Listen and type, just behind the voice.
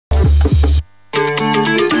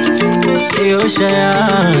You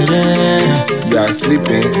are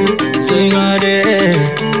sleeping. Sing all day.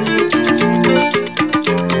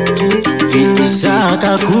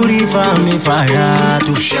 Isaka kuri fami fire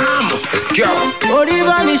to sham. Let's go.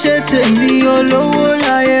 Oriba mi shete mi olowo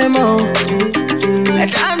láyé mọ́.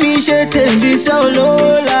 Ẹ̀dá mi shete mi se olowo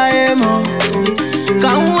láyé mọ́.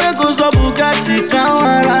 Kàwọn ego sọ Bugatti kàwọn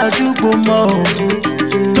ará àdúgbò mọ́.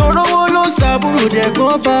 Torowo ló sàbúrò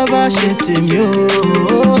dẹ̀gbọ́n bàbá shete mi o.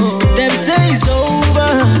 Them say it's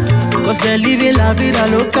over, cause they're living la vida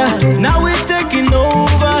loca. Now we're taking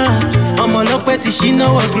over. I'm on up at Shina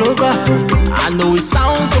or Global. I know it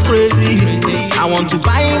sounds so crazy. I want to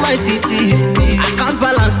buy my city. I can't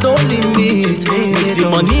balance, no limit. Make the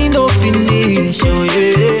money no finish. Oh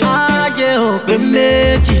yeah. Ah yeah, open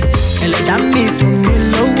meji. Elle damn me for me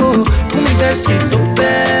low. For me best it to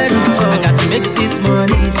better. I got to make this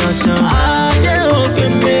money. Ah yeah,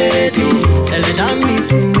 open meji. Elle damn me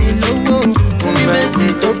for me low. For me best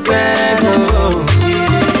it to better.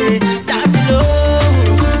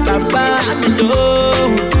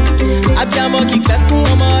 Abbiamo chi becco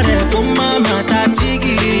amore con mamma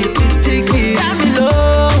tatigi tigi damilo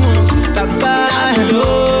papà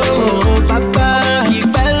papà chi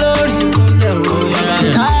bello ricordo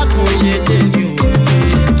da concete più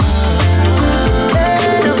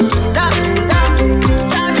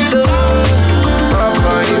damilo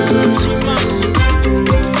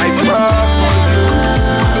I fall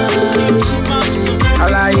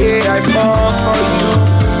for you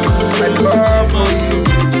I fall for you.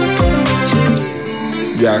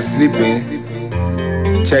 You are sleeping.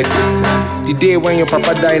 Check it. The day when your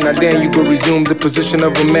papa died, now then you go resume the position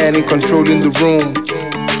of a man in controlling the room,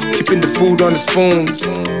 keeping the food on the spoons.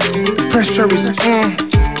 The pressure is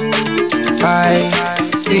I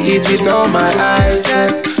see it with all my eyes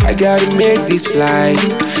that I gotta make this flight.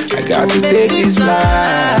 I got to take this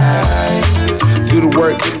flight. Do the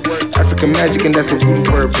work, African magic, and that's a voodoo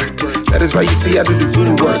verb. That is why you see I do the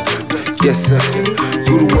voodoo work. Yes sir,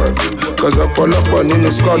 do the work. Cause up no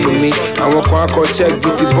skull on me. I want to check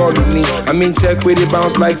with the ball with me. I mean check where they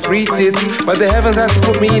bounce like free tits. But the heavens has to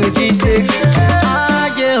put me in the G6.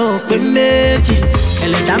 Ah yeah, open meji.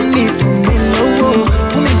 Elle damn me for me low.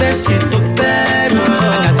 For me best it to better.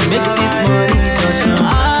 I got to make this money.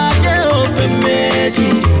 Ah yeah, open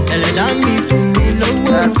meji. Elle damn me for me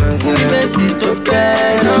low. For me best it to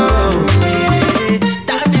better.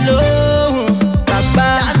 Damn me low, papa,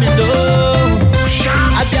 damn me low.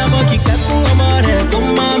 Abbiamo chi capo amore con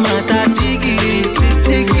mamma tatigi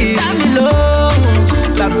tigi damilo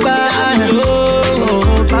papà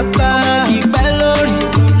papà chi bello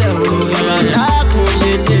ricordo da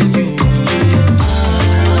concete più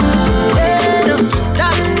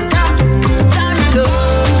damilo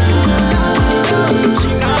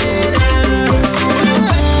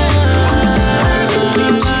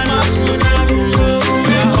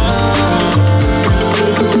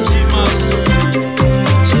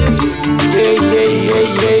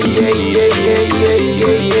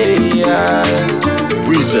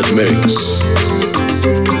Reset Mix.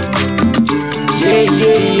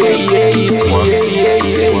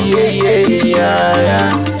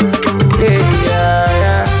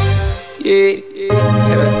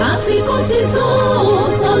 Àsìkò ti tó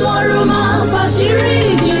tọ́lọ́run máa bàṣírí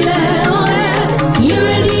ìjìnlẹ̀ ọ̀rẹ́ ní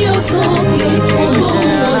rédíò sókè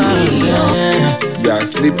ògbóhùn yíyọ. You are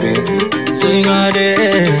sleeping. Sing all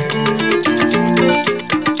day.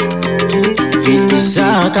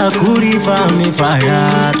 Isaka kuri fami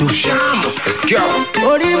fire to sham. Let's go.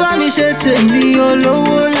 Oriba mi shete mi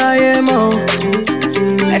olowo láyé mọ́.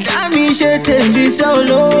 Ẹ̀dá mi shete mi se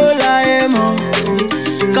olowo láyé mọ́.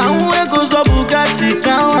 Kàwọn ego sọ Bugatti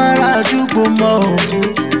kàwọn ará àdúgbò mọ́.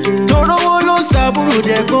 Torowo ló sàbúrò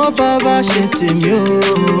dẹ̀gbọ́n bàbá shete mi o.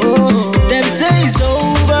 Them say it's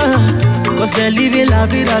over, cause they're living la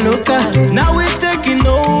vida loca. Now we're taking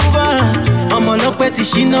over. I'm on up at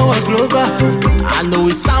Shina or Global. I know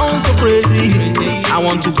it sounds so crazy. I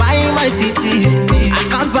want to buy my city. I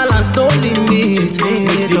can't balance, no limit.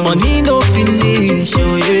 Make the money no finish.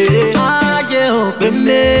 Oh yeah. Ah yeah, open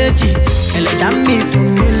meji. Elle damn me for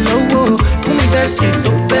me low. For me best it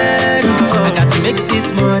to better. I got to make this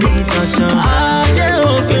money. Ah yeah,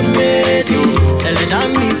 open meji. Elle damn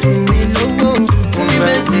me for me low. For me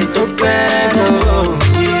best it to better.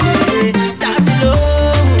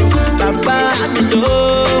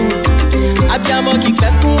 Abbiamo chi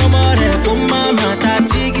becco amore con mamma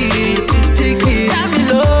tatigi tigi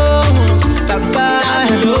damilo papà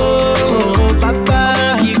papà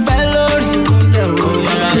chi bello ricordo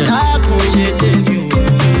da concete più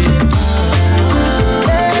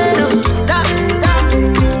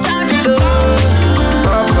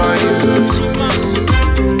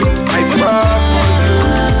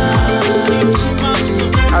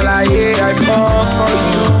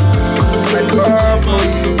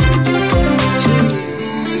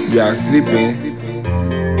are sleeping.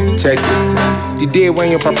 Check it. The day when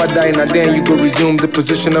your papa died, now then you go resume the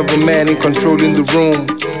position of a man in controlling the room,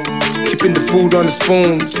 keeping the food on the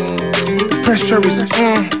spoons. The pressure is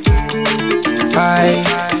I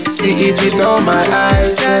see it with all my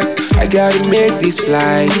eyes that I gotta make this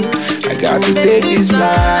flight. I got to take this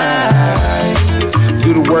flight.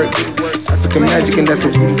 Do the work. That's a magic and that's a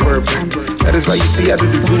voodoo verb. That is why you see I do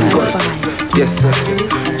the voodoo work. Yes sir,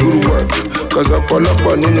 do the work. Cause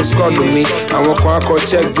ọ̀pọ̀lọpọ̀ nínú skull me. Àwọn kan akọ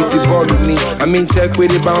check beat is ball with me. I mean check where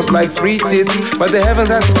they bounce like free tits. But the heavens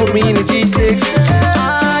has to put me in a G6.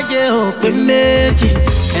 Ayé ò pé méjì,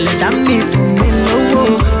 ẹlẹ́dàá mi fún mi lówó,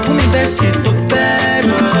 fún mi bẹ́ẹ̀ sì tó fẹ́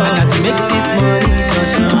lọ. I got to make this money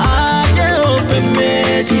dandan. Ayé ò pé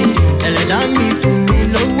méjì, ẹlẹ́dàá mi fún mi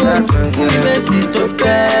lówó, fún mi bẹ́ẹ̀ sì tó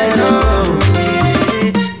fẹ́ lọ.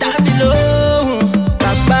 Dá mi lóhùn,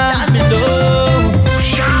 bàbá dá mi lóhùn.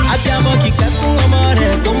 Abiyamọ kìkẹ́ fún ọmọ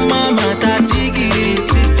rẹ̀ kó má má ta tíkì.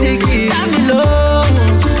 Dá mi lóhùn,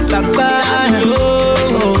 bàbá dá mi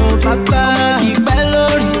lóhùn, bàbá. Ọmọ kìí pẹ́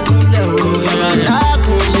lórí ìkúnlẹ̀ o, bàbá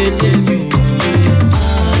dákun ṣe tèmi.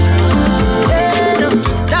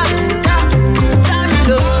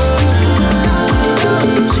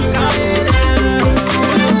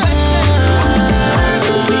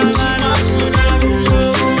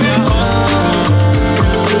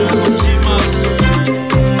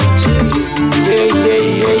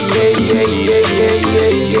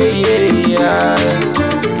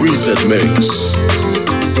 Reset Mix.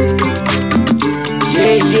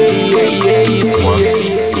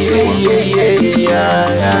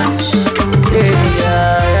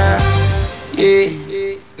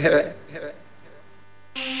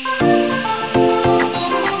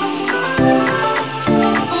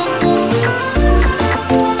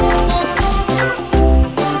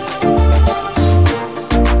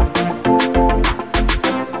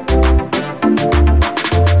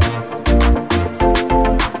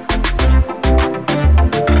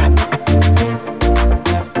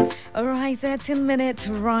 Alright, 13 minutes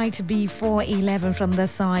right before 11 from the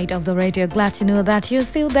side of the radio. Glad to know that you're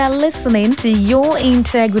still there listening to your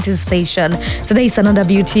integrity station. Today is another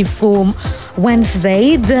beautiful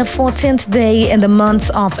Wednesday, the 14th day in the month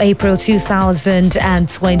of April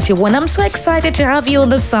 2021. I'm so excited to have you on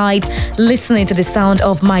the side listening to the sound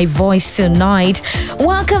of my voice tonight.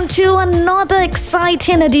 Welcome to another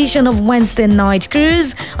exciting edition of Wednesday Night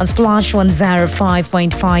Cruise on Splash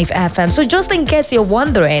 105.5 FM. So just in case you're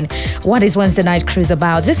wondering, what is Wednesday Night Cruise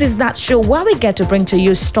about? This is that show where we get to bring to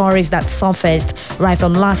you stories that surfaced right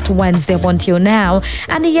from last Wednesday up until now.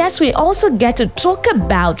 And yes, we also get to talk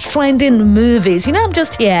about trending movies. You know, I'm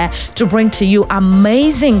just here to bring to you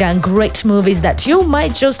amazing and great movies that you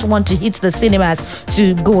might just want to hit the cinemas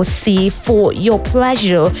to go see for your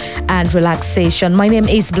pleasure and relaxation. My name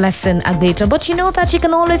is Blessing Agbeetan, but you know that you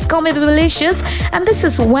can always call me Delicious, and this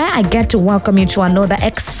is where I get to welcome you to another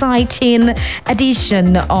exciting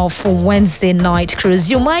edition of Wednesday Night Cruise.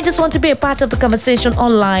 You might just want to be a part of the conversation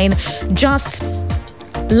online. Just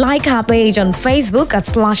like our page on Facebook at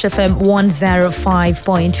Splash FM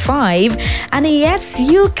 105.5. And yes,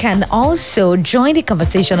 you can also join the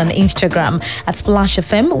conversation on Instagram at Splash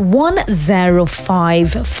FM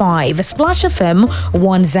 1055. Splash FM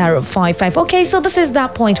 1055. Okay, so this is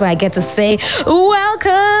that point where I get to say,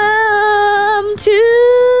 welcome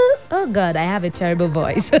to... Oh God, I have a terrible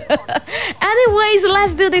voice. Anyways,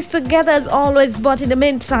 let's do this together as always. But in the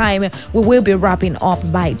meantime, we will be wrapping up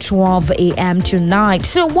by 12 a.m. tonight.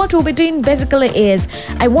 So what we'll be doing basically is,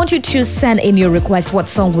 I want you to send in your request. What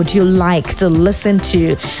song would you like to listen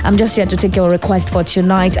to? I'm just here to take your request for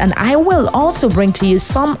tonight. And I will also bring to you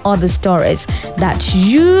some other stories that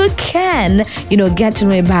you can, get to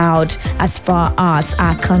know about as far as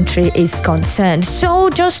our country is concerned. So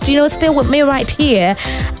just, stay with me right here.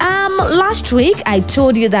 Last week, I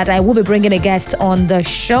told you that I will be bringing a guest on the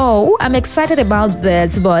show. I'm excited about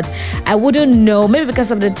this, but I wouldn't know, maybe because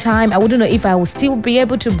of the time, I wouldn't know if I will still be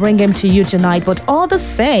able to bring him to you tonight. But all the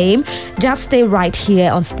same, just stay right here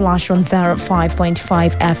on Splash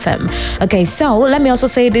 105.5 FM. Okay, so let me also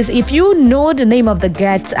say this. If you know the name of the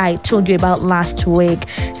guest I told you about last week,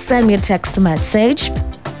 send me a text message,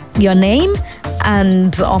 your name,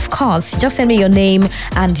 and of course, just send me your name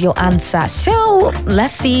and your answer. So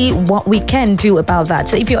let's see what we can do about that.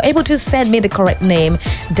 So if you're able to send me the correct name,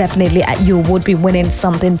 definitely you would be winning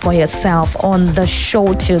something for yourself on the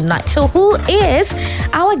show tonight. So who is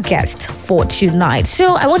our guest for tonight?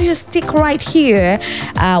 So I want you to stick right here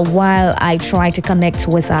while I try to connect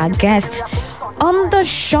with our guest. on the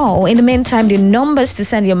show. In the meantime, the numbers to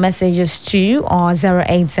send your messages to are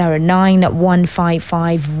 0809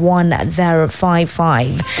 155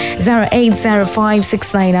 1055, 0805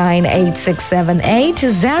 699 8678,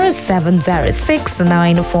 0706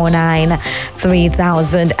 949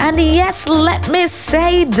 3000. And yes, let me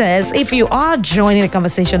say this: if you are joining the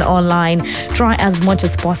conversation online, try as much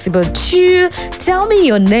as possible to tell me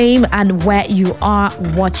your name and where you are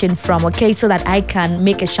watching from, okay, so that I can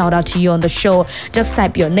make a shout out to you on the show. Just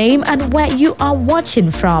type your name and where you are watching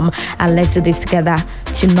from, and let's do this together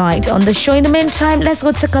tonight on the show. In the meantime, let's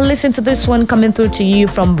go take a listen to this one coming through to you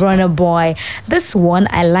from Burna Boy. This one,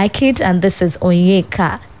 I like it, and this is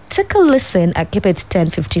Onyeka. Take a listen. I keep it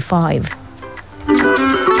 10:55.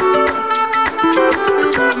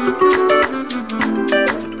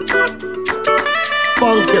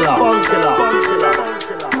 Funkilla.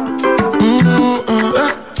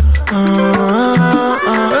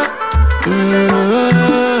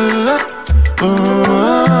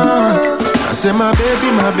 I say my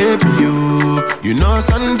baby, you know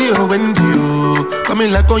Sunday or Wendy, you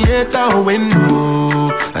coming like Onyeka or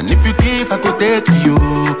Wendo. And if you give, I could take you,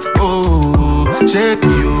 oh, shake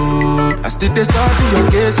you. I still decide your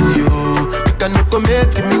case, you can no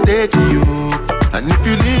make a mistake, you. And if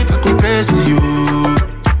you leave, I could praise you.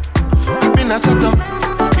 You've been a setup,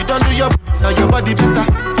 you don't do now your body better.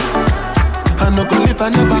 I no go live, I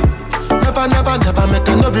never make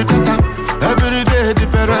a no regret. Every day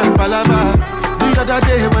different palava. The other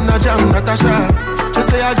day when I jam Natasha, she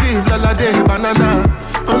say I give Lala day banana.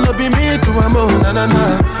 Oh no be me to a mo na na na.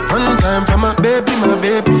 One time for my baby,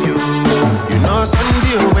 you. You know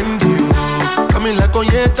Sunday or Wendy, you coming like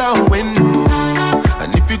Onyeka or Wendo.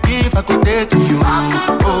 And if you give, I could take you,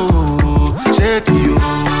 oh, shake you.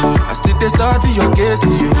 I still they study your case,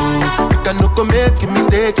 you can no go make a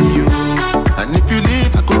mistake, you. And if you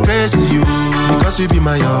leave, I could praise you, because you be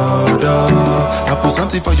my order. I put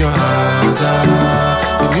something for your hands,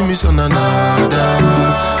 you give me some another.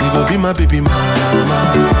 You gon' be my baby mama.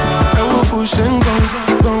 I will push and go.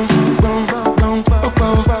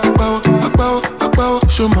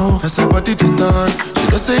 Show more, as a body they done. She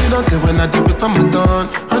don't say it don't say when I do it for my done.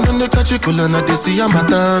 And then they catch it cool and I they see I'm a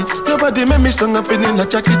done. Your body make me strong, I'm feeling like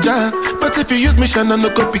Jackie Chan. But if you use me, shine, I no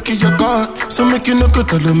go pick your car. So make you no go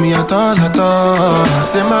tell me at all. I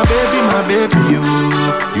say my baby,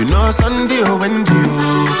 you know Sunday or Wendy,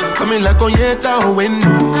 you coming like Onyeka or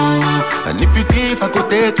Wendo. And if you give, I go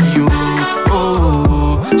take you,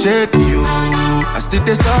 oh, shake you. I still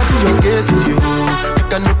decide your case, you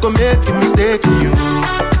can no go make a mistake, you.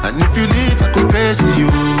 And if you leave, I could praise you,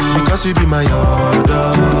 because you be my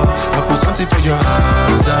order. I put something for your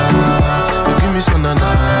hands, you give me some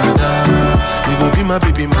another. You gon' be my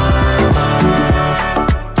baby mama.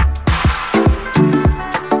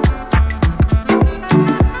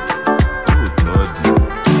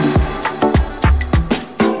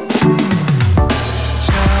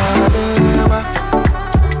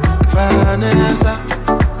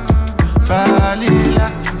 Falila,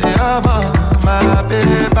 they are my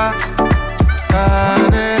baby.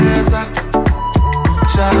 Vanessa,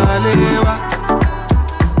 Shalewa,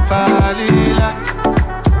 Falila,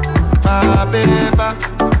 my baby.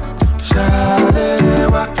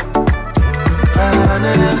 Shalewa,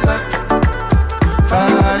 Vanessa,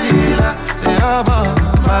 Falila, they are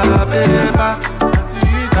my baby.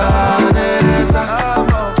 Vanessa,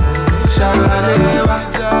 Shalewa,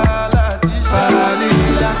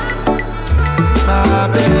 Falila, my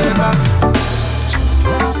baby.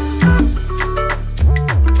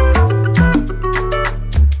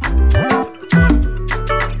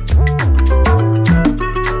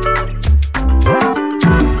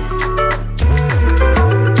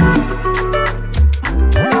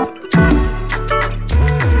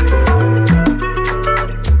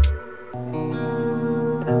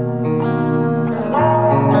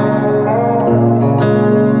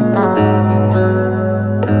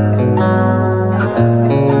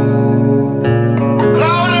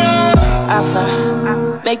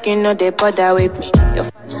 Make you know they bother with me. Your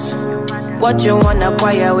father, what you wanna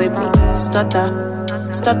acquire with me? Stutter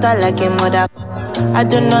like a mother. I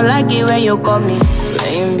do not like it when you call me.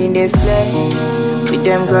 When you be the flex, with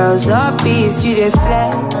them girls up peace, you the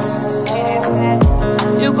flex.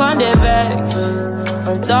 You can't the vex,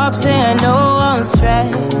 on top saying no one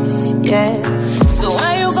stress, yeah. So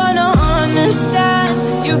when you gonna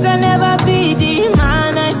understand, you can never be the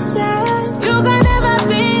man I stand. You can never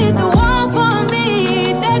be the one for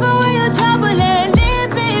me. Take away your trouble and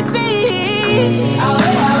leave me be.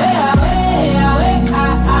 Away.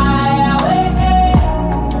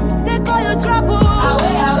 Take all your trouble. Away.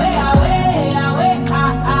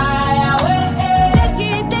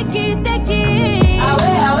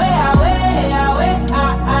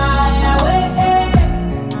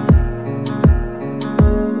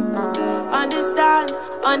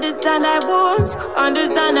 Understand I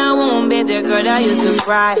won't be the girl that used to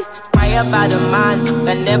cry about a man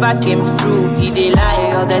that never came through. He did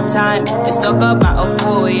lie all the time. They talk about a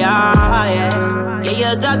fool, yeah. Yeah,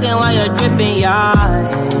 you're talking while you're dripping,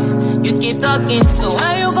 yeah. You keep talking, so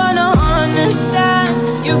when you gonna understand?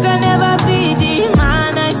 You can never be the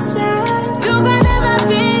man I stand. You can never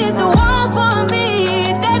be the one for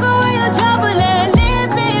me. Take away your trouble and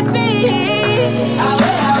leave me be.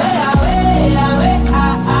 Away, away, away, away,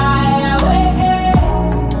 away, away.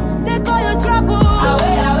 Take all your trouble.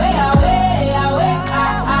 Away, away, away, away,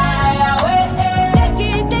 away. Take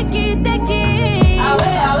it, take it.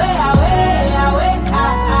 Away, away, away, away, away.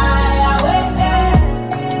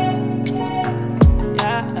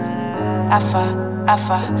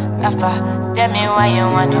 Afa, tell me why you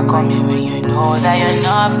wanna call me when you know that you're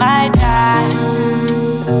not my type.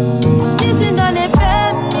 This ain't gonna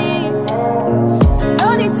offend me.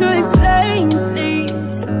 No need to explain,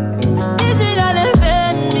 please. This ain't gonna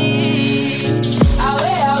offend me.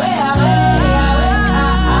 Away, away, away,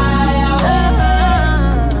 away, away.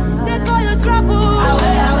 Take all your trouble.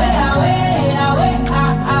 Away, away, away, away,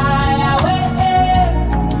 away.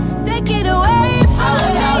 Take it away from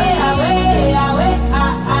me. Away, away, away,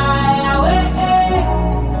 away.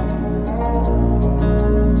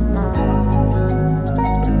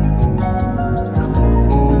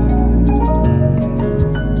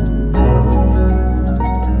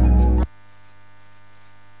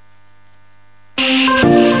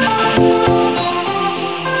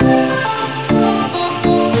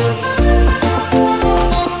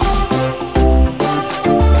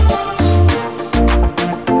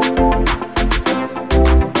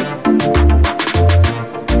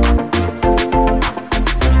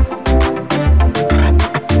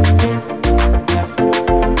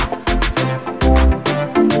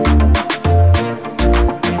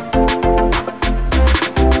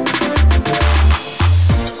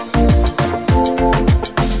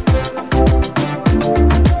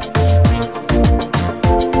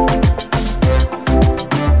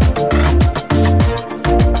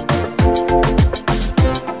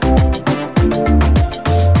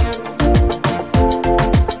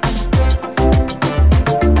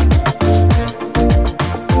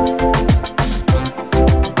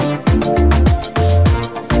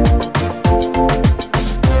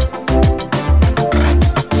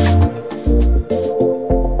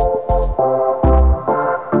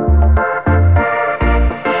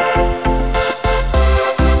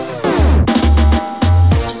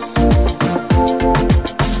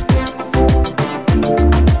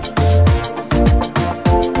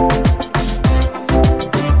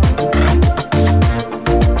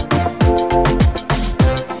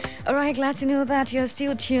 Glad to know that you're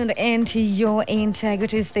still tuned into your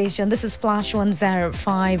integrity station. This is Splash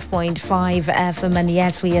 105.5 FM, and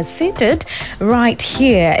yes, we are seated right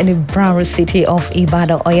here in the Broward city of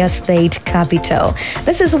Ibadan, Oyo State capital.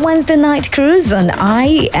 This is Wednesday Night Cruise, and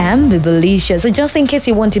I am Bibelisha. So just in case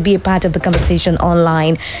you want to be a part of the conversation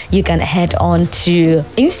online, you can head on to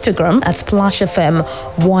Instagram at Splash FM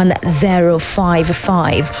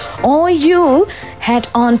 1055, or you head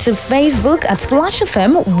on to Facebook at Splash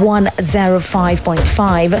FM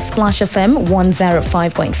 105.5, Splash FM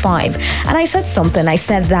 105.5. And I said something. I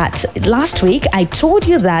said that last week I told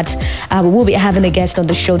you that we will be having a guest on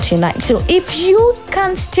the show tonight. So if you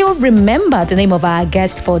can still remember the name of our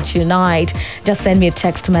guest for tonight, just send me a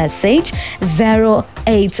text message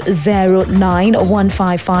 0809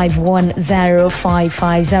 155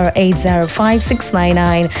 1055 0805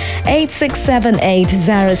 699 8678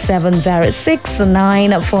 0706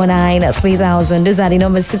 949 3000. Those are the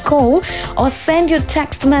numbers to call, or send your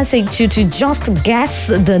text message to just guess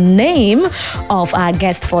the name of our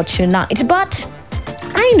guest for tonight. But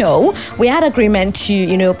I know we had agreement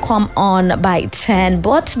to, come on by 10,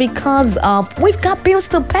 but because of we've got bills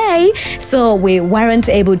to pay, so we weren't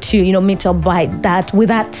able to, meet up by that with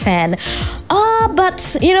that 10.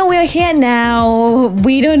 But we're here now.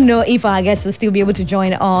 We don't know if our guest will still be able to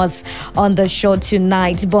join us on the show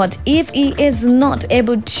tonight. But if he is not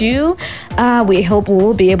able to, we hope we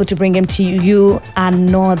will be able to bring him to you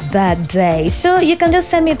another day. So you can just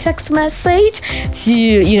send me a text message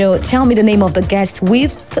to, tell me the name of the guest we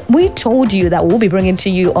told you that we'll be bringing to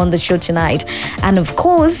you on the show tonight. And of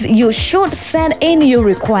course, you should send in your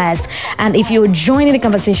request. And if you're joining the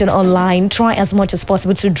conversation online, try as much as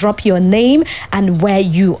possible to drop your name name and where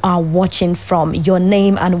you are watching from. Your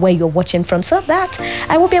name and where you're watching from, so that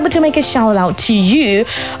I will be able to make a shout out to you.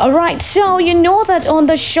 All right, so you know that on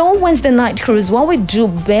the show Wednesday Night Cruise, what we do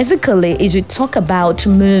basically is we talk about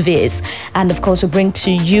movies, and of course we bring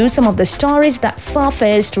to you some of the stories that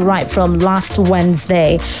surfaced right from last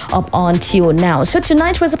Wednesday up until now. So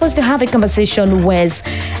tonight we're supposed to have a conversation with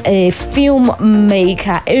a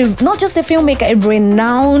filmmaker, not just a filmmaker, a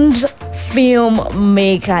renowned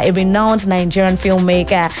filmmaker, a renowned Nigerian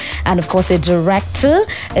filmmaker, and of course a director,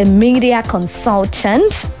 a media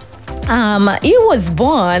consultant. He was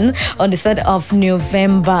born on the 3rd of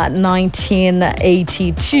November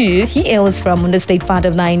 1982. He hails from the state part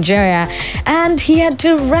of Nigeria, and he had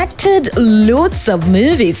directed loads of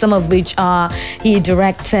movies, some of which are he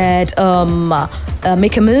directed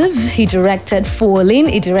Make a Move, he directed Falling,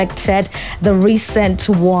 he directed the recent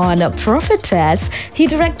one Prophetess, he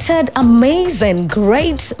directed amazing,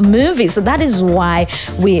 great movies. So that is why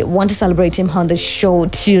we want to celebrate him on the show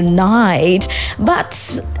tonight.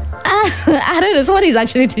 But I don't know, somebody is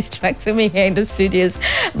actually distracting me here in the studios,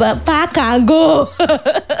 but pack and go.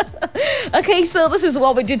 Okay, so this is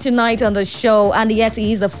what we do tonight on the show, and yes,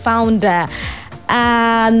 he is the founder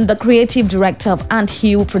and the creative director of Ant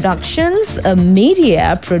Hill Productions, a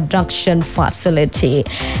media production facility.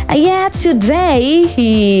 Today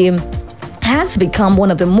he has become one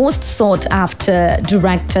of the most sought after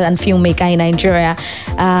director and filmmaker in Nigeria.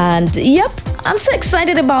 And yep, I'm so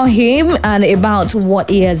excited about him and about what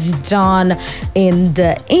he has done in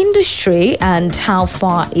the industry and how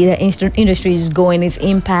far the industry is going, his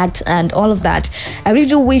impact and all of that. I really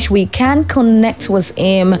do wish we can connect with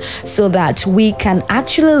him so that we can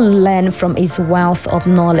actually learn from his wealth of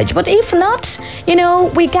knowledge. But if not,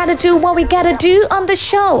 we gotta do what we gotta do on the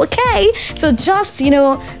show, okay? So just,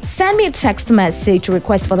 send me a text message to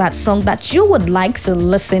request for that song that you would like to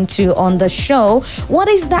listen to on the show. What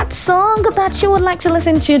is that song that you would like to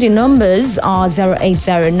listen to? The numbers are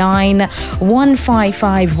 0809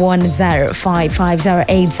 155 1055,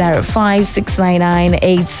 0805 699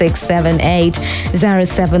 8678,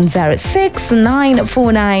 0706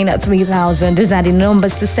 949 3000. These are the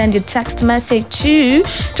numbers to send your text message to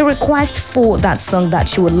request for that song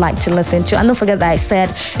that you would like to listen to. And don't forget that I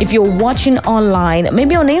said, if you're watching online,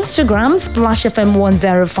 maybe on Instagram, Splash FM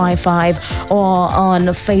 1055, or on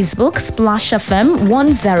Facebook, Splash FM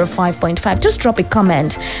 105.5, just drop a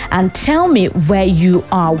comment and tell me where you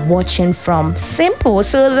are watching from. Simple,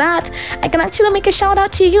 so that I can actually make a shout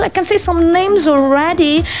out to you. I can see some names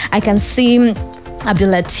already. I can see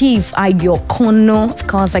Abdulatif Ayokono, of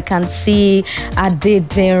course. I can see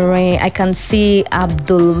Adedere, I can see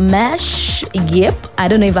Abdulmesh. Yep, I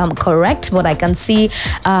don't know if I'm correct, but I can see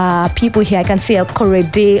people here. I can see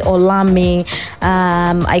Korede Olami.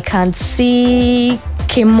 I can see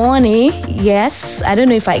Kimoni. Yes, I don't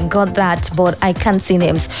know if I got that, but I can't see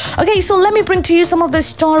names. Okay, so let me bring to you some of the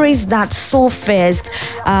stories that surfaced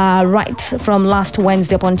right from last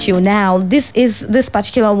Wednesday up until now. This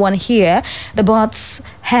particular one here. The board's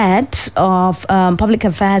head of public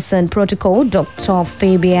affairs and protocol, Dr.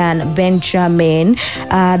 Fabian Benjamin,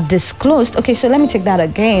 disclosed. Okay, so let me take that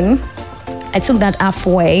again. I took that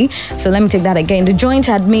halfway, so let me take that again. The Joint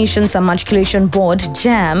Admissions and Matriculation Board,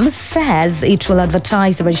 JAM, says it will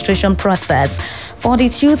advertise the registration process for the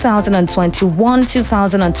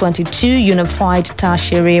 2021-2022 Unified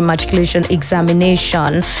Tertiary Matriculation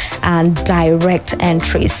Examination and Direct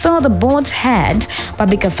Entry. So the board's head,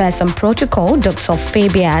 Public Affairs and Protocol, Dr.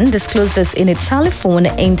 Fabian, disclosed this in a telephone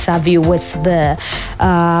interview with the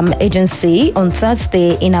agency on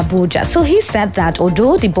Thursday in Abuja. So he said that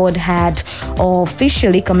although the board had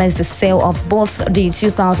officially commenced the sale of both the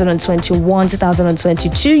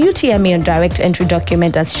 2021-2022 UTME and Direct Entry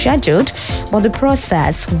document as scheduled, but the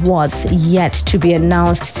process was yet to be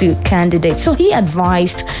announced to candidates. So he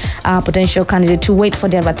advised potential candidates to wait for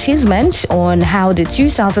the advertisement on how the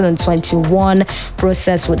 2021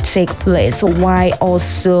 process would take place, while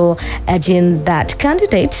also urging that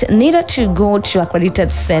candidates needed to go to accredited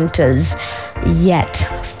centers yet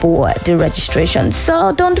for the registration.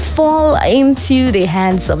 So don't fall into the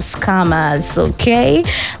hands of scammers, okay?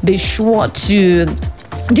 Be sure to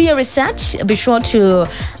do your research. Be sure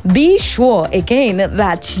again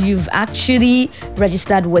that you've actually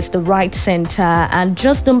registered with the right center, and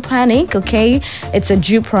just don't panic, okay? It's a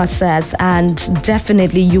due process and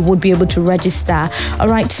definitely you would be able to register. All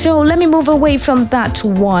right, so let me move away from that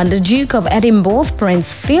one. The Duke of Edinburgh,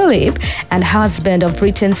 Prince Philip, and husband of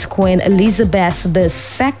Britain's Queen Elizabeth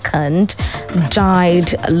II,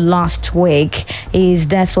 died last week. His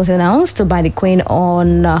death was announced by the Queen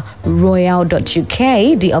on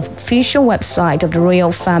royal.uk. the official website of the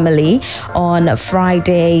royal family on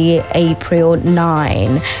Friday, April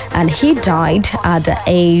 9, and he died at the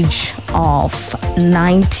age of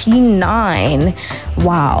 99.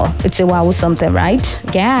 Wow, it's a wow something, right?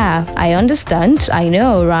 Yeah, I understand. I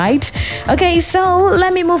know, right? Okay, so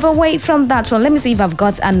let me move away from that one. Let me see if I've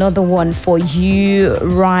got another one for you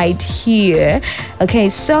right here. Okay,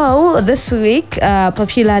 so this week,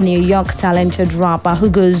 popular New York talented rapper who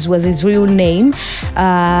goes with his real name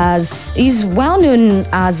is well known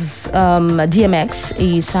as DMX.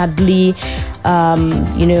 He sadly,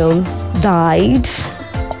 died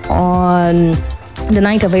on the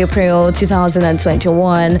 9th of April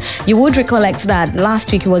 2021. You would recollect that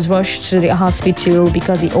last week he was rushed to the hospital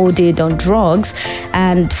because he OD'd on drugs,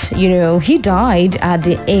 and he died at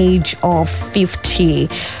the age of 50.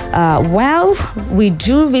 Well, we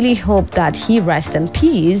do really hope that he rests in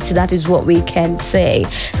peace. That is what we can say.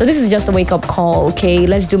 So this is just a wake-up call. Okay,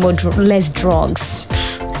 let's do less drugs.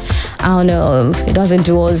 I don't know, it doesn't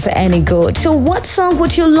do us any good. So what song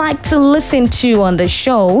would you like to listen to on the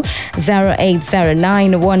show?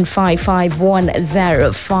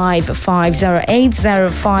 0809-155-1055,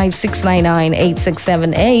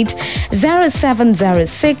 0805-699-8678,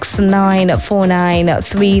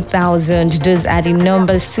 0706-949-3000. Those are the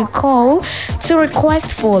numbers to call to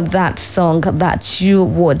request for that song that you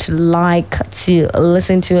would like to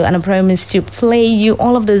listen to. And I promise to play you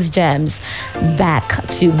all of those gems back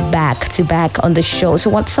to back on the show. So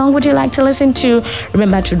what song would you like to listen to?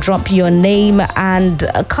 Remember to drop your name and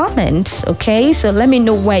a comment. Okay, so let me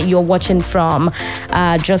know where you're watching from.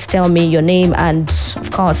 Just tell me your name and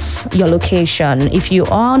of course your location. If you're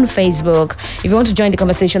on Facebook, if you want to join the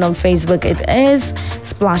conversation on Facebook, it is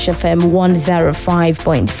Splash FM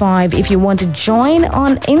 105.5. If you want to join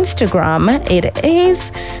on Instagram, it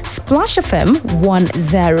is Splash FM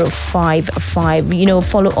 1055.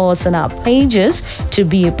 Follow us on our pages to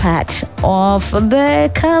be a part of the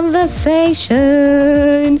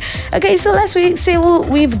conversation. Okay, so let's see what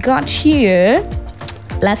we've got here.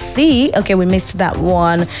 Let's see. Okay, we missed that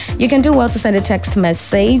one. You can do well to send a text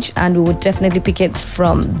message and we will definitely pick it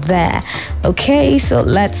from there. Okay, so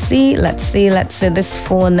let's see. This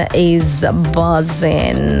phone is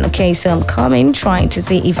buzzing. Okay, so I'm trying to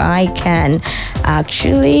see if I can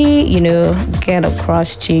actually, get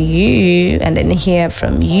across to you and then hear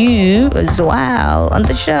from you as well on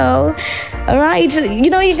the show. All right,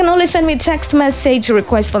 you can only send me a text message to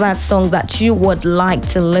request for that song that you would like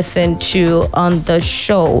to listen to on the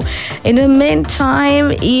show. In the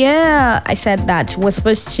meantime, I said that we're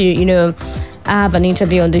supposed to, have an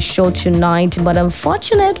interview on the show tonight, but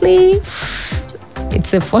unfortunately,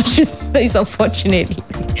 it's unfortunately.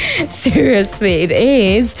 Seriously, it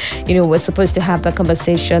is. We're supposed to have that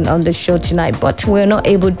conversation on the show tonight, but we're not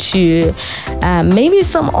able to. Maybe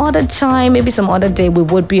some other time, maybe some other day, we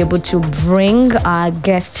would be able to bring our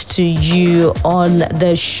guests to you on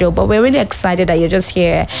the show. But we're really excited that you're just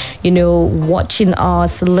here, watching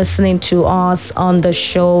us, listening to us on the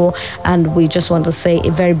show. And we just want to say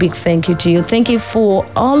a very big thank you to you. Thank you for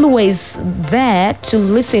always there to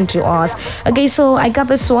listen to us. Okay, so I got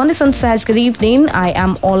this one. This one says, good evening. I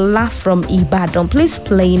am Ola from Ibadan. Please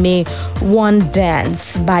play me One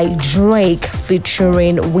Dance by Drake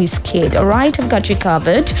featuring Wizkid. All right, I've got you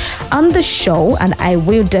covered on the show and I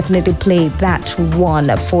will definitely play that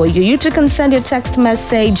one for you. You too can send your text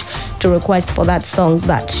message to request for that song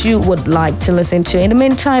that you would like to listen to. In the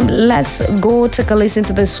meantime, let's go take a listen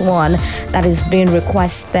to this one that is being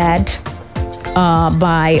requested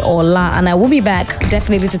by Ola, and I will be back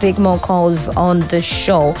definitely to take more calls on the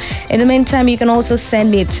show. In the meantime, you can also send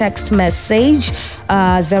me a text message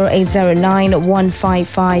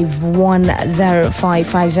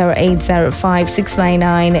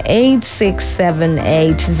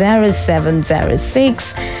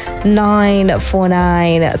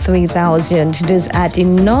Those are the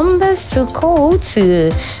numbers to call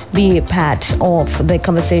to be a part of the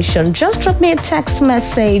conversation. Just drop me a text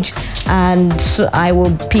message and I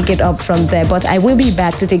will pick it up from there. But I will be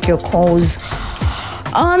back to take your calls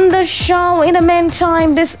on the show. In the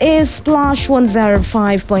meantime, this is Splash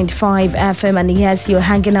 105.5 FM, and yes, you're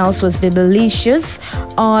hanging out with Babylicious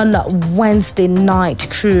on Wednesday night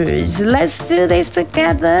cruise. Let's do this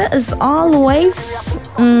together as always.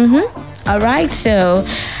 All right, so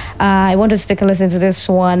I want us to take a listen to this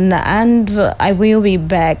one, and I will be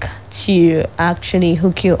back to actually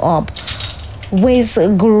hook you up with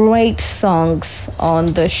great songs on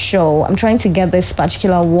the show. I'm trying to get this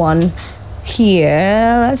particular one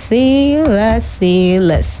here. Let's see.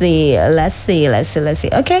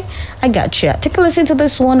 Okay, I got you. Take a listen to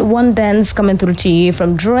this one. One Dance coming through to you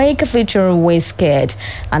from Drake featuring Wizkid.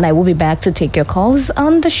 And I will be back to take your calls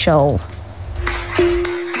on the show.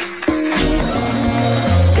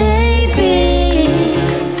 Baby,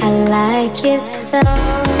 I like your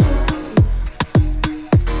style.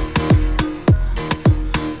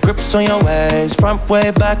 Grips on your ways, front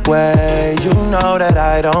way, back way. You know that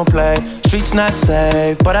I don't play. Streets not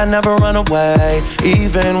safe, but I never run away,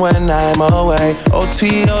 even when I'm away.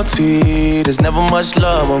 OT, OT, there's never much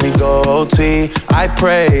love when we go OT. I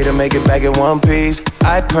pray to make it back in one piece.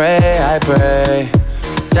 I pray.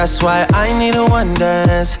 That's why I need a one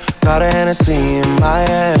dance. Got a Hennessy in my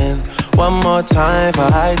hand. One more time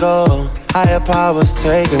before I go. Higher powers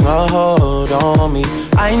taking a hold on me.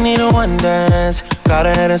 I need a one dance. Got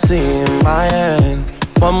a Hennessy in my hand.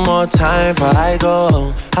 One more time before I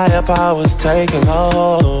go. Higher powers taking a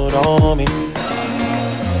hold on me.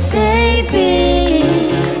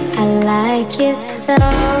 Baby, I like your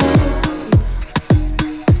style.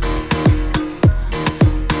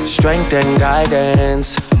 Strength and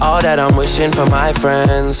guidance, all that I'm wishing for my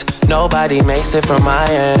friends. Nobody makes it from my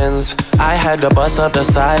ends. I had to bust up the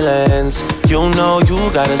silence. You know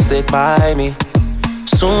you gotta stick by me.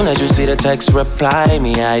 Soon as you see the text, reply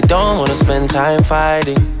me. I don't wanna spend time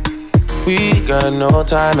fighting. We got no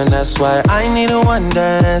time and that's why I need a one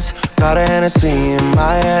dance. Got a Hennessy in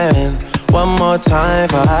my hand. One more time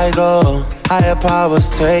before I go. Higher powers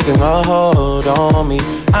taking a hold on me.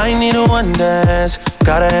 I need a one dance.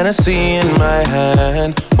 Got a Hennessy in my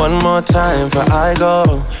hand. One more time before I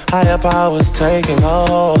go. Higher powers taking a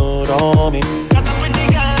hold on me.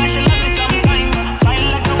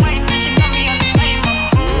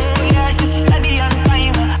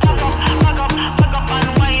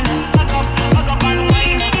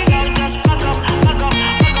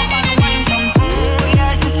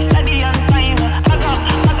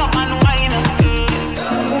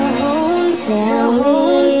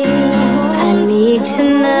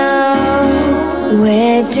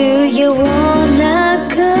 Do you wanna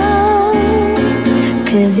go?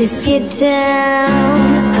 Cause if you're down,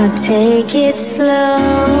 I'll take it slow.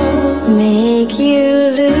 Make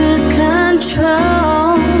you lose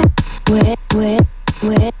control.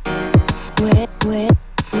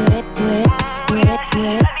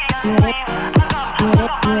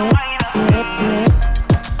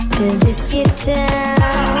 Cause if you're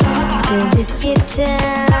down, cause if you're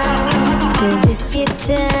down, cause if you're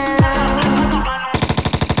down.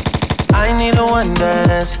 I need a one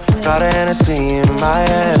dance, got a Hennessy in my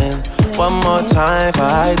hand. One more time before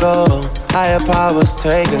I go. Higher powers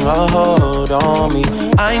taking a hold on me.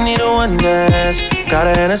 I need a one dance, got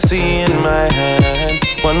a Hennessy in my hand.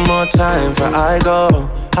 One more time before I go.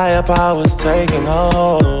 Higher powers taking a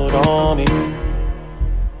hold on me.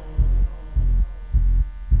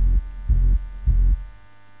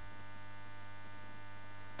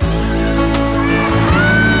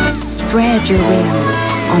 Spread your wings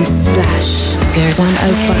on Splash. There's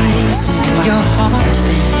 105. Your heart,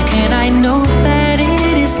 and I know that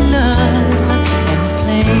it is love, and this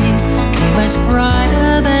place be much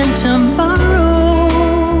brighter than tomorrow.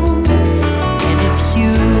 And if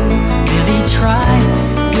you really try,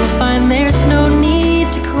 you'll find there's no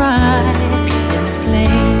need to cry. In this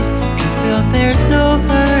place, you feel there's no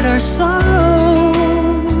hurt or sorrow.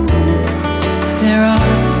 There are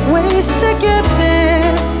ways to get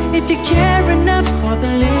there. If you care enough for the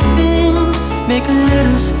living, make a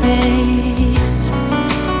little space,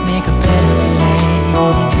 make a better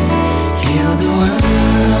place. Heal the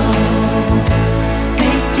world,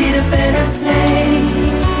 make it a better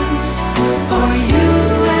place for you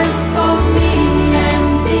and for me and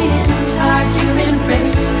the entire human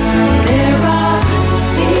race. There are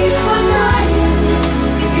people dying.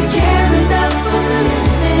 If you care enough for the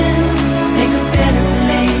living, make a better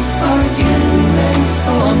place for you and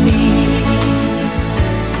for me.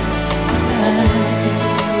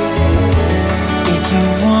 If you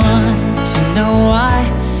want to know why,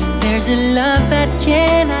 there's a love that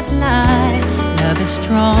cannot lie. Love is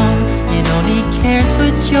strong, it only cares for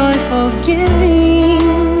joyful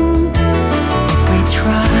giving. If we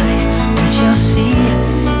try, we shall see.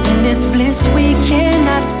 In this bliss we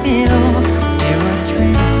cannot feel. There are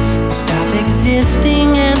dreams, we stop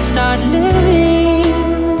existing and start living.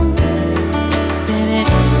 Then it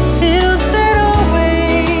feels that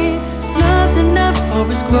always love's enough for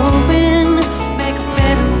us growing. Make a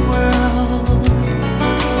better world,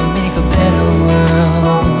 make a better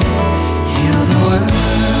world. Heal the world,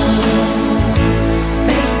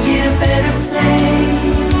 make it a better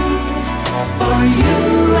place for you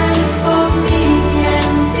and for me.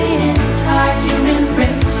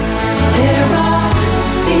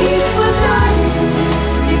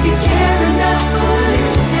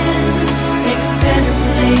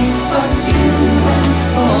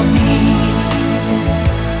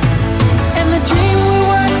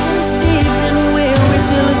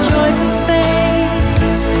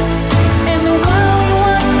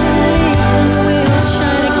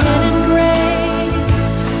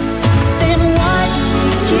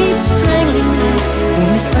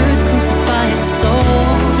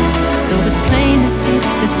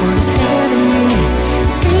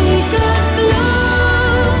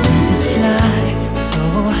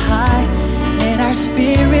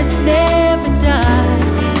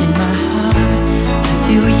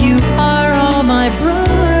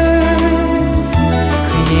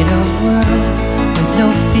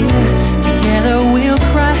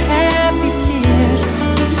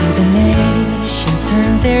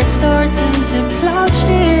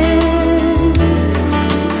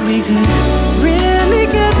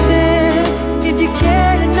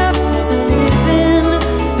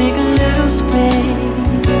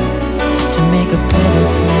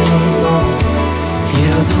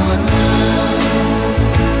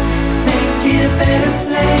 better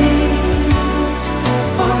place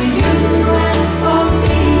for you and for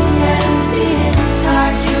me and the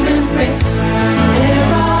entire human race. There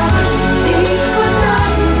are equal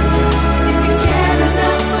rights if you care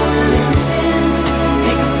enough for living.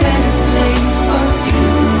 Make a better place for you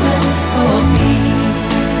and for me.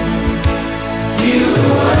 You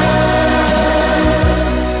world,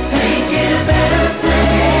 make it a better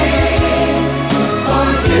place for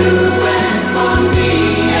you and for me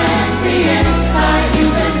and the entire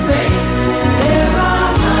human race. There are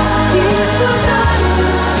equal rights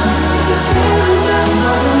if you care enough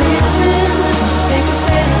for living. Make a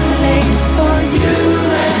better place for you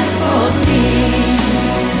and for me.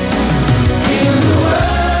 You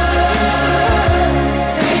world,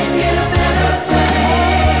 make it a better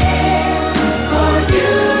place for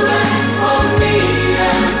you and for me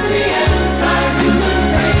and the entire human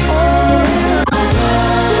race.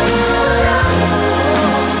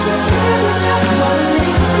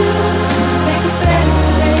 Make a better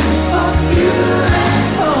place for you and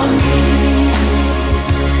for me.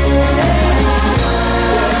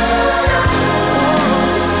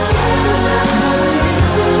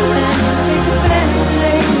 Make a better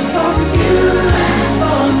place for you and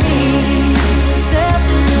for me.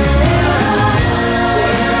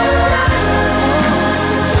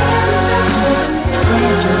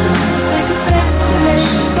 Spread your love. Make a better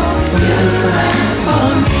place for you and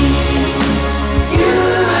for me. You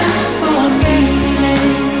and for me.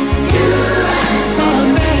 You and for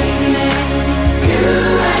me. You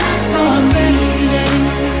and for me.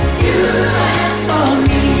 You and for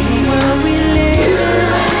me. Where we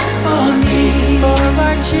live for me. For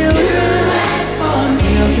our children for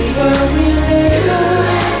me. Where we live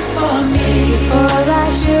for me. For our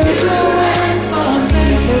children for me.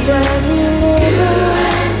 Where we live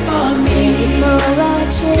for me. For our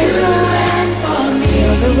children for me.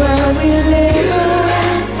 Where we live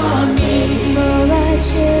for me. For our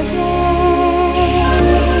children.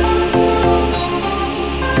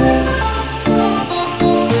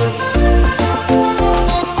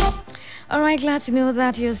 All right, glad to know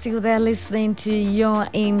that you're still there listening to your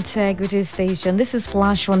integrity station. This is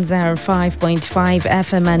Flash 105.5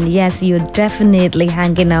 FM, and yes, you're definitely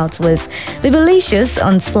hanging out with Bibelicious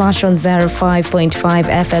on Splash 105.5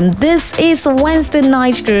 FM. This is Wednesday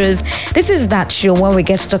Night Cruise. This is that show where we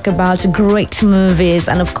get to talk about great movies,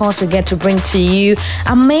 and of course, we get to bring to you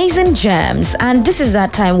amazing gems. And this is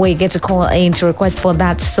that time where you get to call in to request for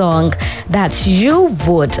that song that you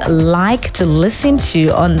would like to listen to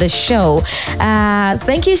on the show.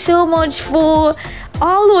 Thank you so much for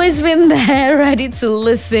always been there ready to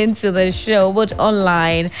listen to the show, both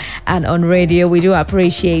online and on radio. We do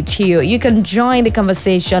appreciate you. You can join the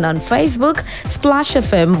conversation on Facebook, Splash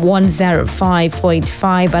FM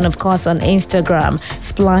 105.5, and of course on Instagram,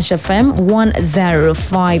 Splash FM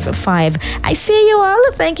 1055. I see you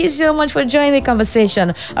all. Thank you so much for joining the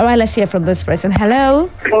conversation. All right, let's hear from this person. Hello.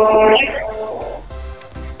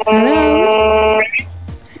 Hello.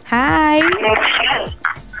 Hi.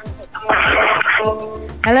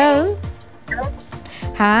 Hello.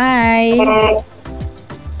 Hi.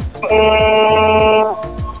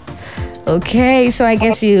 Okay, so I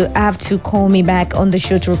guess you have to call me back on the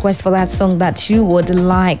show to request for that song that you would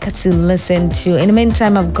like to listen to. In the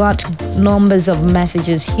meantime, I've got numbers of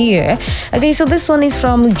messages here. Okay, so this one is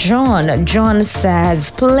from John. John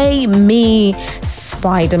says, play me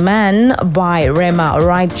Spider-Man by Rema. All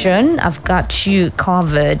right, John, I've got you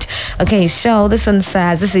covered. Okay, so this one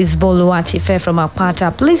says, this is Boluwatife from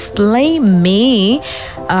Apata. Please play me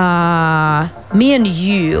Me and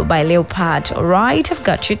You by Leopard. All right, I've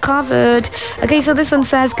got you covered. Okay, so this one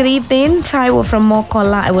says, good evening, Taiwo from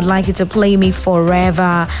Mokola. I would like you to play me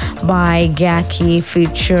Forever by Gaki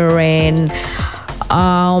featuring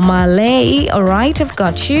Malay. All right, I've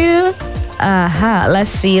got you.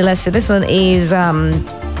 Let's see. This one is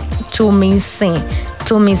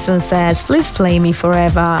Tomisin says, please play me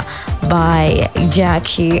Forever by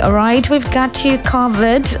Jackie. All right, we've got you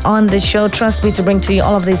covered on the show. Trust me to bring to you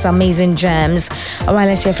all of these amazing gems. All right,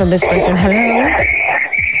 let's hear from this person. Hello.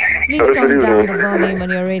 Please turn down the volume on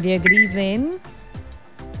your radio. Good evening.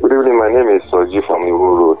 Good evening. My name is Soji from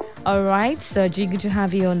Iwo Road. All right, Soji, good to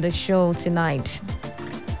have you on the show tonight.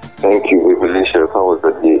 Thank you. We're delicious. How was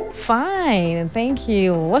the day? Fine, thank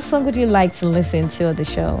you. What song would you like to listen to on the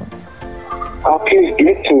show? Please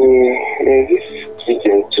get to me this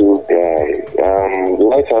gentle guy. The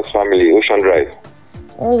Lighthouse Family, Ocean Drive.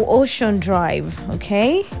 Oh, Ocean Drive,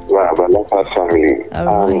 okay. Yeah, but Lighthouse Family.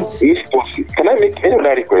 All right. If possible, can I make any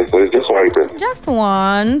other request or is just one request? Just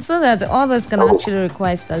one, so that others can actually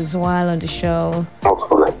request as well on the show. No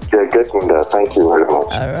problem. Yeah, getting there. Thank you very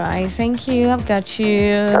much. All right, thank you. I've got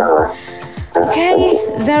you. Alright. Okay,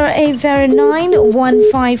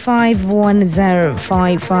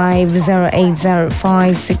 0809-155-1055,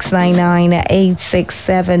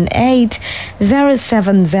 0805-699-8678,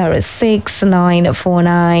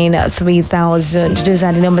 0706-949-3000. Those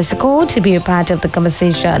are the numbers to call to be a part of the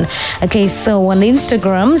conversation. Okay, so on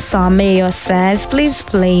Instagram, Sameyo says, please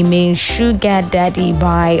play me Sugar Daddy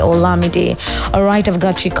by Olamide. All right, I've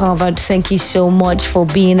got you covered. Thank you so much for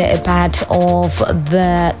being a part of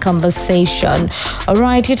the conversation. All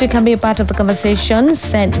right, you too can be a part of the conversation.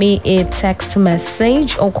 Send me a text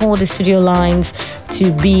message or call the studio lines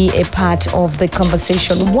to be a part of the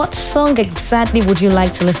conversation. What song exactly would you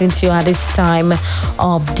like to listen to at this time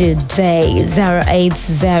of the day?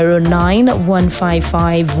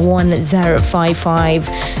 0809-155-1055,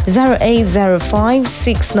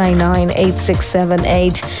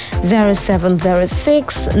 0805-699-8678,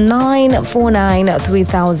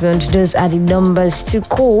 0706-949-3000. Those are the numbers to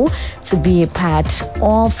call to be a part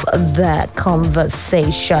of the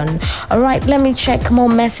conversation. All right, let me check more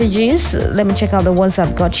messages. Let me check out the ones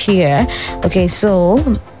I've got here. Okay, so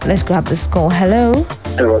let's grab this call. Hello.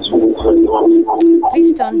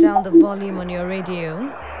 Please turn down the volume on your radio.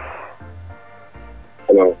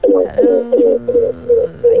 Hello.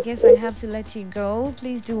 I guess I have to let you go.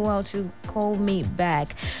 Please do well to call me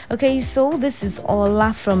back. Okay, so this is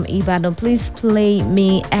Ola from Ibadan. Please play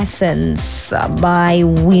me Essence by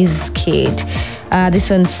Wizkid. This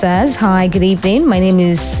one says, hi, good evening. My name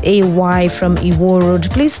is AY from Iwo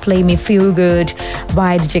Road. Please play me Feel Good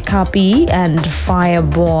by DJ Kapi and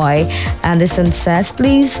Fireboy. And this one says,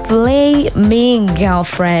 please play me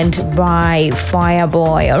Girlfriend by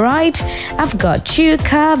Fireboy. All right, I've got you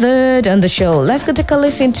covered on the show. Let's go take a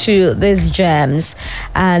listen to these gems.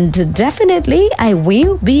 And definitely, I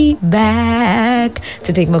will be back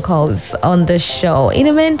to take more calls on the show. In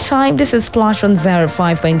the meantime, this is Splash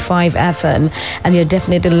 105.5 FM. And you're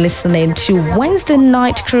definitely listening to Wednesday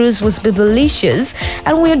Night Cruise with Bibelicious,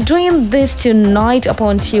 and we're doing this tonight up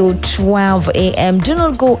until 12 a.m. Do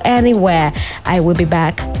not go anywhere. I will be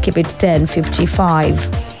back. Keep it 10:55.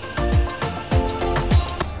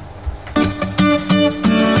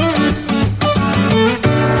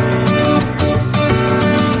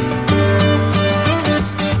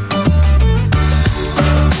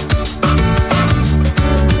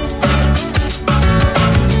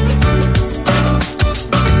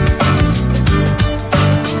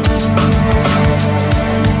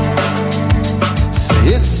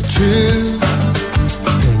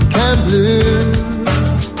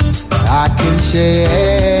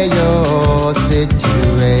 Share your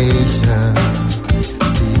situation,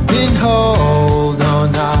 keeping hold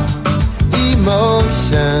on our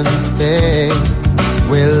emotions, babe,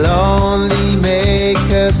 will only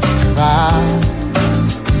make us cry.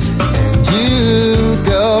 And you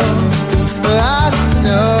go, I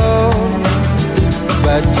know,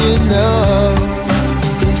 but you know,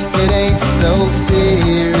 it ain't so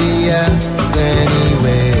serious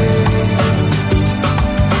anyway.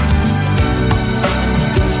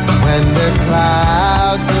 When the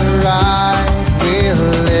clouds arrive, we'll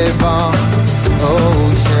live on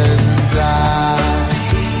ocean drive.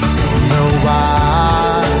 Don't know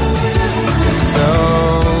why it's so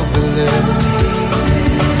blue.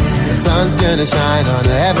 The sun's gonna shine on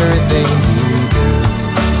everything you do.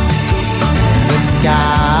 The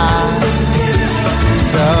sky's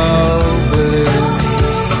so blue.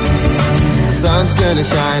 The sun's gonna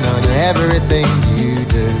shine on everything you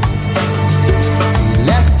do.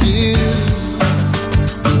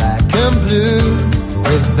 Black and blue,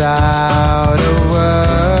 without a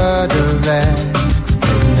word of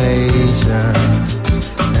explanation.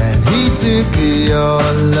 And he took your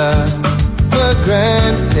love for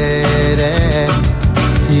granted, and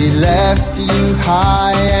he left you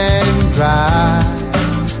high and dry.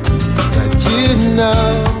 But you know,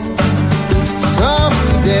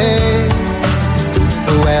 someday,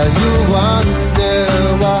 well, you wonder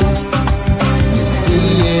what you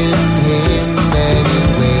see in him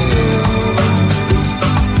anyway.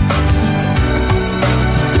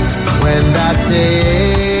 When that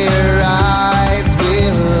day arrives,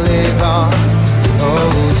 we'll live on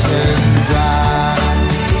ocean drive.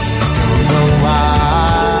 Don't know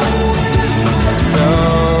why it's so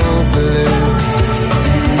blue.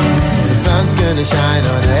 The sun's gonna shine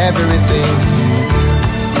on everything you do.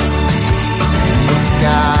 The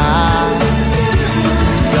sky's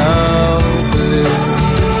so blue.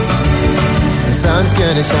 The sun's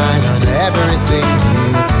gonna shine on everything you do.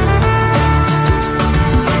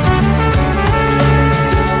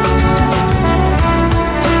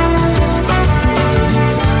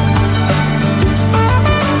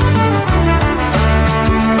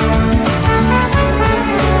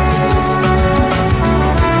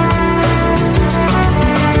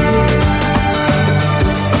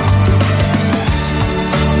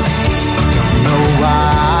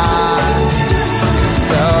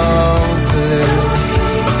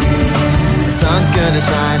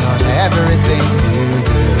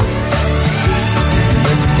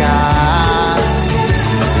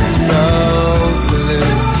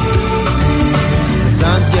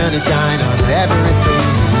 gonna shine on everything.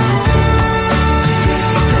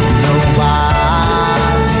 Don't know why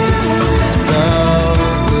it's so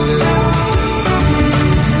blue.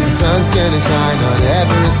 The sun's gonna shine on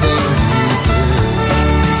everything.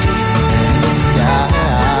 And the sky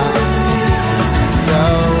so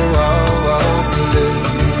blue.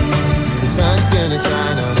 The sun's gonna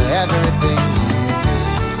shine on everything.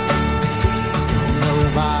 Don't know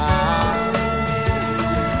why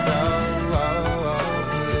it's so blue.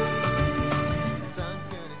 The sun's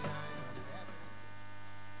gonna shine on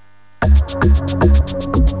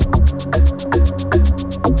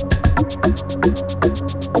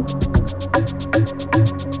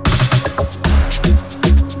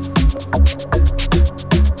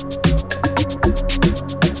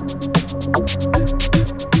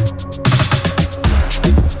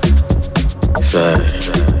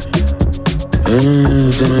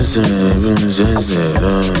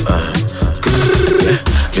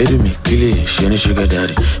Baby me, kill it, she ain't sugar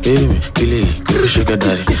daddy. Baby me, kill it, give her sugar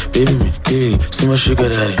daddy. Baby me, kill it, so much sugar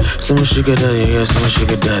daddy. So much sugar daddy, yeah, so much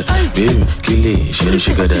sugar daddy. Baby me, kill it, she ain't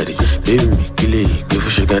sugar daddy. Baby me, kill it, give her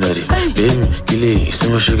sugar daddy. Baby me, kill it, so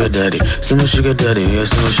much sugar daddy. So much sugar daddy, yeah,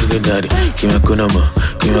 so much sugar daddy. Give me a kunama,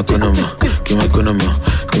 give me a kunama, give me a kunama,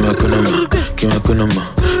 give me a kunama, give me a kunama,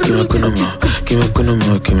 give me a kunama, give me a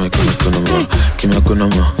kunama, give me a kunama, give me a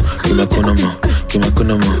kunama, give me a kunama, give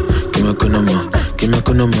me a kunama, give me a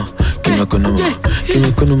kunama. Give me a kunama, give me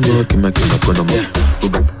a kunama, give me a kunama, give me a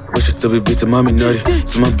kunama. Wish it to be beating mommy nutty,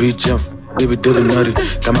 so my beat jump, baby do the nutty.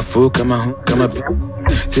 Got my food, got my home, got my beat.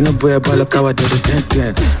 See no boy about like how I did the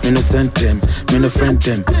 10-10. Me no send them, me no friend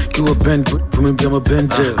them. Keep a bend, for me be I'm a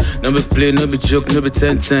bend jail. No be play, no be joke, no be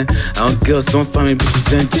 10-10. I don't girls, don't find me, be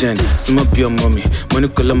 10-10. So my be your mommy, money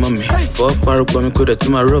call her mommy. For a power, but me could have to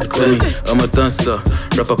my rock, me. I'm a dancer,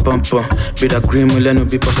 rapper pumper. Be that green, me let no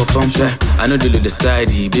be papa pumper. I know the little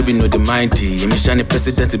sidey, baby know the mindy. I'm a shiny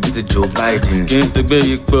president, be the Joe Biden. Can't the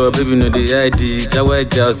baby, baby know the ID. Jawa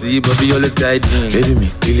Jazzy, baby always guiding. Baby me,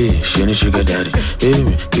 kill it, she ain't sugar daddy. Baby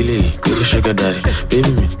me, kill it, give her sugar daddy.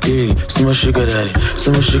 Baby me, kill it, so much sugar daddy.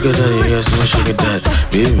 So much sugar daddy, yeah, so much sugar daddy.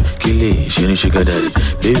 Baby me, kill it, she ain't sugar daddy.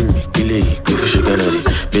 Baby me, kill it, give her sugar daddy.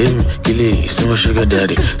 Baby me, kill it, so much sugar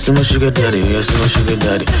daddy. So much sugar daddy, yeah, so much sugar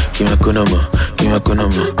daddy. Give me a kunama, give me a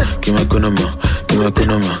kunama, give me a kunama, give me a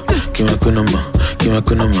kunama, give me a kunama, give me a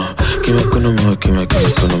kunama, give me a kunama, give me a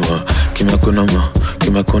kunama, give me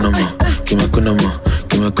a kunama, give me a kunama,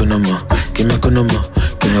 give me a kunama, give me a kunama, give me a kunama,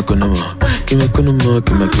 give me a kunama, give me a kunama,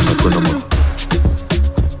 give me a kunama.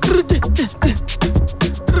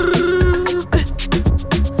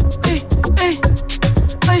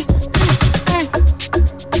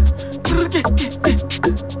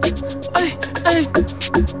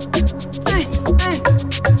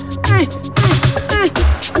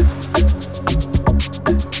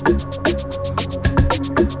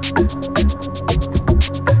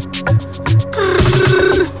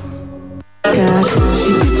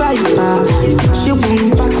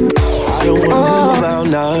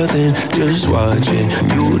 Just watching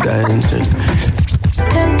you dancing.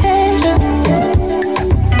 Temptation,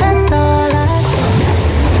 that's all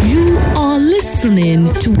You are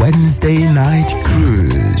listening to Wednesday Night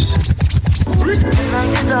Cruise.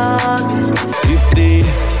 50,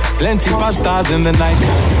 plenty pastas in the night.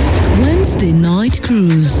 Wednesday Night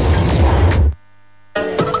Cruise.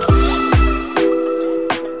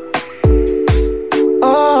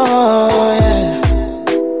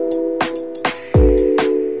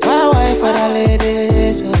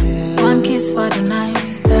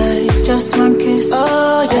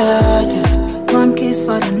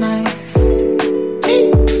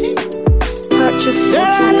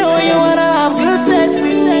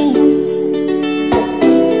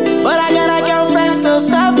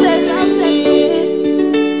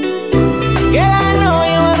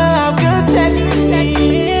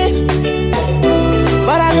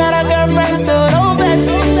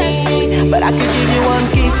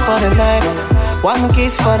 One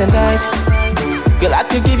kiss for the night. Girl, I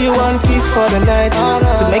could give you one kiss for the night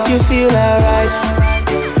to make you feel alright.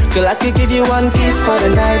 Girl, I could give you one kiss for the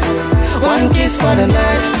night. One kiss for the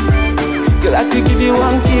night. Girl, I could give you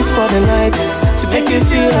one kiss for the night to make you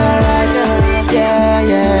feel alright. Yeah,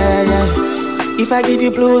 yeah, yeah. If I give you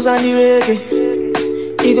blues and the reggae,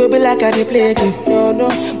 it go be like I dey play game. No, no.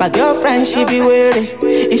 My girlfriend, she be waiting.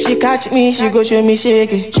 If she catch me, she go show me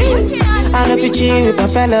shaky. I know you cheat with my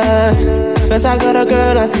fellas, cause I got a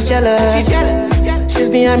girl and she's jealous. She's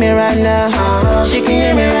behind me right now. She can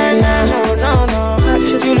hear me right now.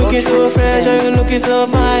 You looking so fresh, you looking so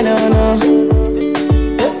fine, oh no.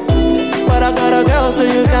 But I got a girl so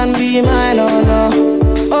you can be mine, oh no.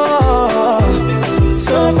 Oh,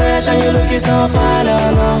 so fresh. so fine,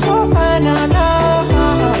 oh no. So fine, oh no.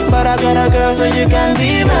 But I got a girl so you can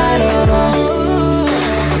be mine, oh no.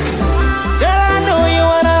 Girl, I know you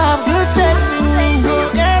wanna have good sex with me.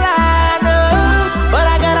 Girl, I know. But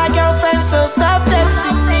I got a girlfriend, so stop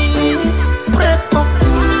texting me.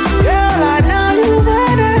 Girl, I know you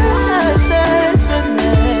wanna have sex with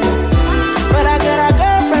me. But I got a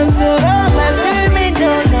girlfriend, so don't mess with me,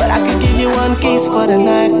 no. But I could give you one kiss for the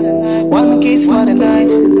night. One kiss for the night.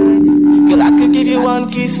 Girl, I could give you one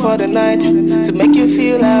kiss for the night to make you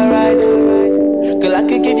feel alright. Girl, I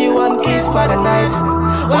could give you one kiss for the night.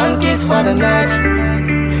 One kiss for the night.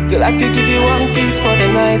 Girl, I could give you one kiss for the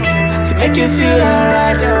night to make you feel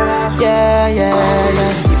alright. Yeah, yeah,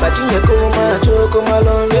 yeah. If I do you go, my joke, come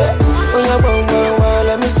along, yeah. When you want,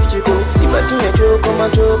 let me see you go. If I do you joke,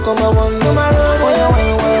 come on, no matter. When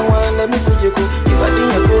you want, let me see you go. If I do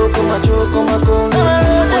you go, come on, no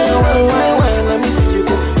matter. When you want, let me see you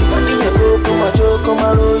go. If I do you go, come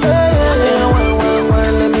on, yeah, yeah, yeah.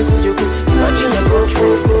 Let me see you go. If I do you go, come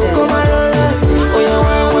on, yeah. Oh yeah,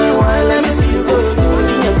 let me see you go. If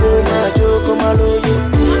I do you go, come on,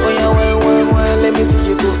 yeah. Oh yeah, let me see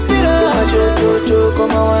you go.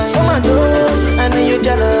 Come on, I know you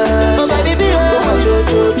jealous. Oh baby,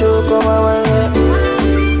 come on, oh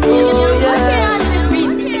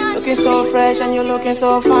yeah. Looking so fresh and you looking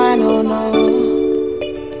so fine, oh no.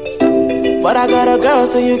 But I got a girl,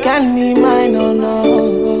 so you can be mine, oh no.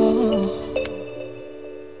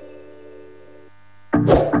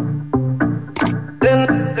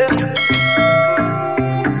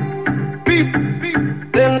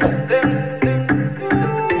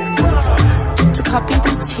 Copy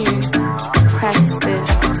this tune, press this.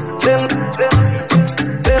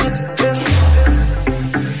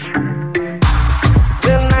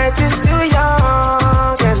 The night is still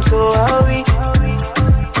young and so are we.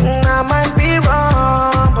 I might be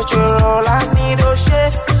wrong, but you're all I need, oh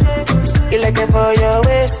shit. You like it for your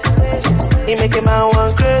waist, you make a man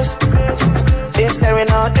want Chris. Been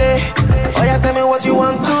staring all day. Oh yeah, tell me what you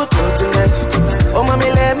want to do tonight. Oh mommy,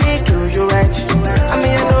 let me do you right. I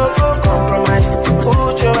mean I don't go compromise.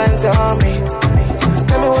 Put your hands on me.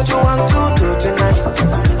 Tell me what you want to do tonight.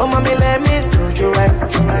 Oh mommy, let me do you right.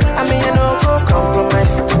 I mean I don't go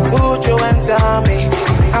compromise. Put your hands on me.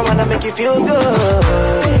 I wanna make you feel good.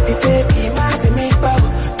 Baby, baby, my baby, bow.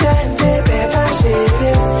 Then baby, my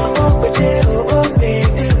shit. Oh baby, oh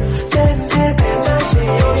baby. Then baby, my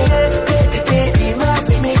shit. Baby, baby, my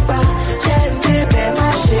baby, bow. Then baby, my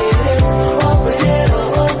shit. Oh baby,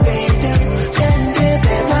 oh baby. Then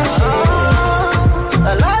baby, my shit.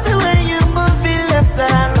 I love the way you move it left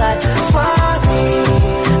and right for me.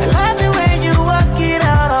 I love the way you walk it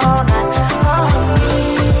out all night on me.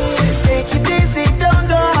 Take it easy, don't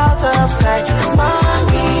go out of sight,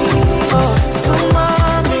 mommy. Oh, so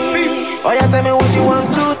mommy. Oh yeah, tell me what you want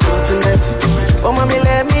to do tonight. Oh mommy,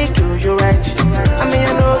 let me do you right. I mean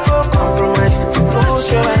I don't go compromise. Put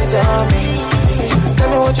your hands on me. Tell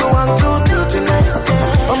me what you want to do tonight.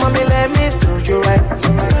 Oh mommy, let me do you right.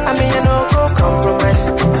 I mean I don't go compromise.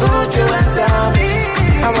 Put your hands on me.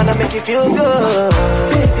 I wanna make you feel good.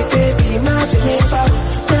 Baby, baby, my baby,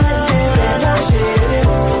 my shit.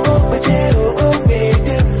 Oh baby, oh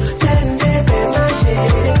baby. Then baby, my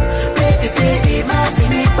shit. Baby, baby, my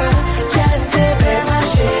baby, then baby, my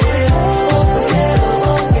shit. Oh baby,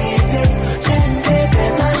 oh baby. Then baby,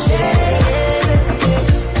 my shit.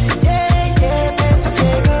 Yeah, yeah,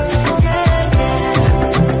 baby, yeah, yeah.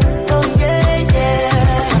 Oh yeah, yeah,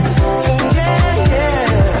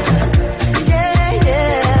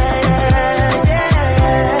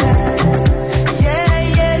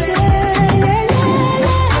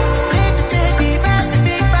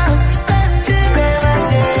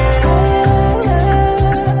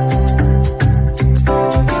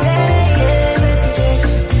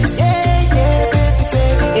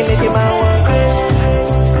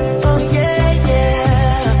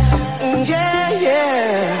 yeah, yeah.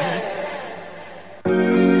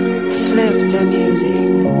 Flip the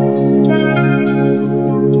music.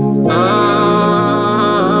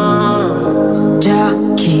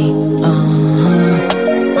 Jackie,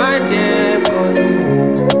 My day for you,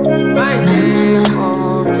 my day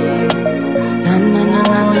for me. na na na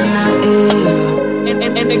na na na,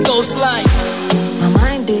 yeah. And it goes like My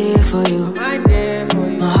mind there for you, my day for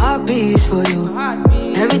you, my heart beats for you.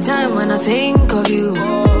 Every time when I think of you,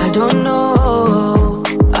 I don't know.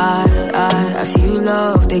 I feel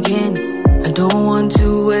loved again. I don't want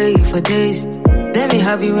to wait for days. Let me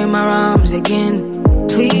have you in my arms again,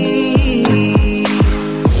 please.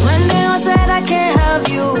 When they all said I can't have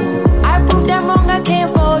you, I proved them wrong, I came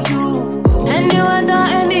for you. And you are the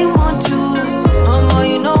anyone too.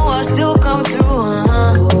 You know I still come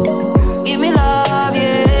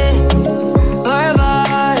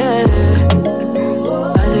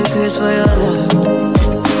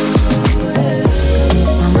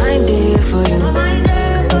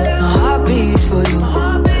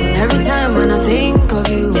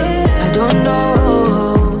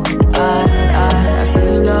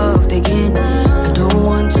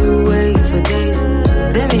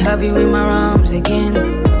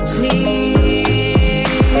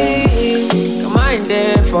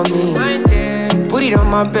there for me. Put it on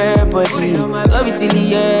my bed body. Love it till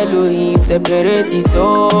the Elohim. Separate the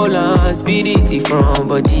soul and spirit from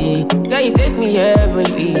body. Yeah, you take me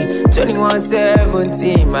heavenly.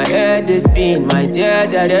 21:17, my head is spin. My dear,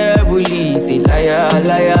 that heavily. Say liar,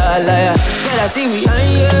 liar, liar. Yeah, I see we on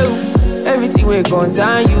you. Everything will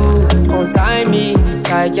concern you, concern me.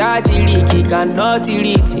 Psychiatry cannot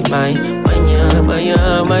reach my Maya.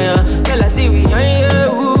 Girl, I see we on you.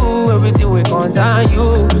 Everything will concern you,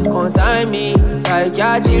 concern me.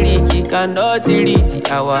 Psychiatry cannot reach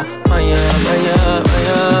our Maya.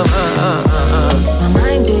 My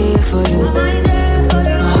mind there for you, my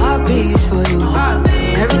heart beats for you.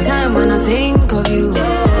 Every time when I think of you,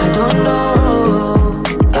 I don't know.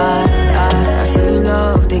 I feel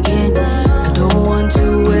loved again. I don't want to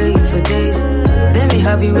wait for days. Let me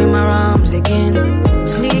have you in my arms again.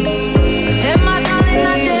 Please, and my darling,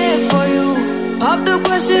 I'm there for you. Pop the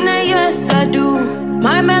question and yes I do.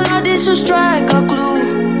 My melody should strike a clue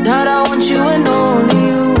that I want you and only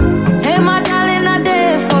you. Hey my darling, I'm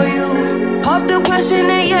there for you. Pop the question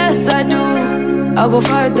and yes I do. I go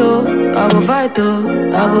fight though, I go fight though,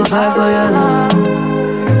 I go fight for your love.